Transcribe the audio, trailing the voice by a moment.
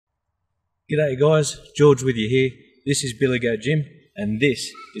G'day guys, George with you here. This is Billy Goat Jim, and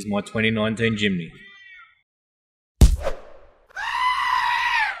this is my 2019 Jimny.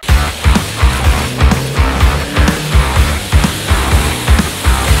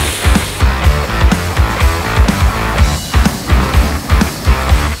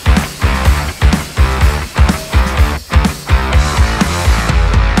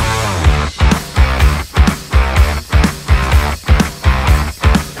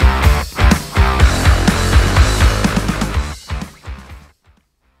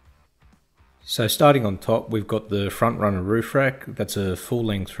 So starting on top, we've got the Frontrunner Roofrack. That's a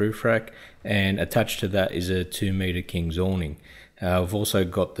full-length roof rack, and attached to that is a 2-metre King's awning. We've also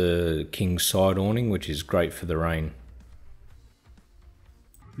got the King's side awning, which is great for the rain.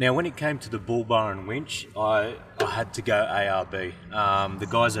 Now when it came to the Bullbar and Winch, I had to go ARB. The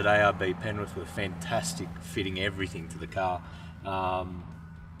guys at ARB Penrith were fantastic fitting everything to the car.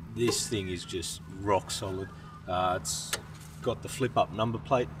 This thing is just rock solid. It's got the flip-up number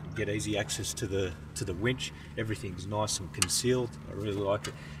plate, get easy access to the winch. Everything's nice and concealed. I really like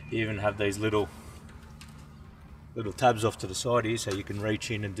it. You even have these little tabs off to the side here, so you can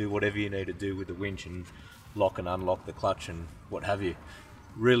reach in and do whatever you need to do with the winch and lock and unlock the clutch and what have you.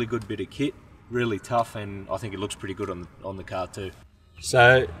 Really good bit of kit, really tough, and I think it looks pretty good on the car too.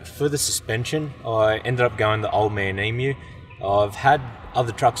 So for the suspension, I ended up going the Old Man Emu. I've had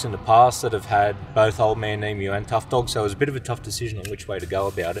other trucks in the past that have had both Old Man Emu and Tough Dog, so it was a bit of a tough decision on which way to go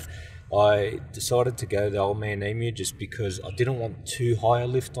about it. I decided to go the Old Man Emu just because I didn't want too high a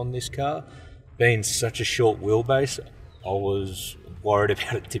lift on this car. Being such a short wheelbase, I was worried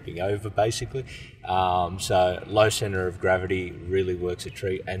about it tipping over basically. So low centre of gravity really works a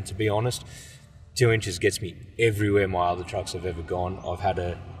treat, and to be honest, 2 inches gets me everywhere my other trucks have ever gone. I've had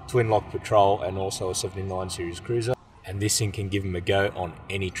a twin lock Patrol and also a 79 series cruiser, and this thing can give them a go on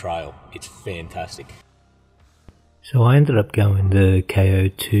any trail. It's fantastic. So I ended up going the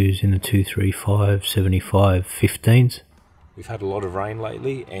KO2s in the 235, 75, 15s. We've had a lot of rain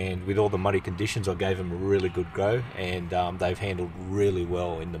lately, and with all the muddy conditions I gave them a really good go, and they've handled really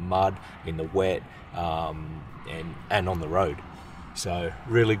well in the mud, in the wet, and on the road. So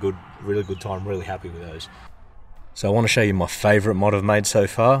really good time, really happy with those. So I want to show you my favourite mod I've made so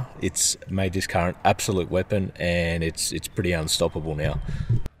far. It's made this car an absolute weapon, and it's pretty unstoppable now.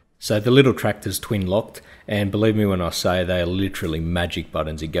 So the little tractor's twin locked, and believe me when I say they are literally magic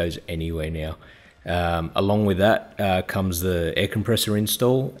buttons. It goes anywhere now. Along with that comes the air compressor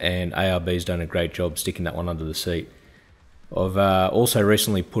install, and ARB's done a great job sticking that one under the seat. I've also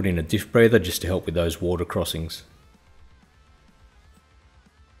recently put in a diff breather just to help with those water crossings.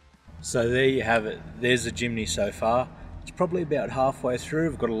 So there you have it. There's the Jimny so far. It's probably about halfway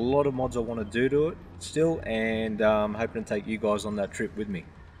through. I've got a lot of mods I want to do to it still, and hoping to take you guys on that trip with me.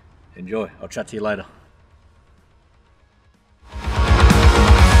 Enjoy. I'll chat to you later.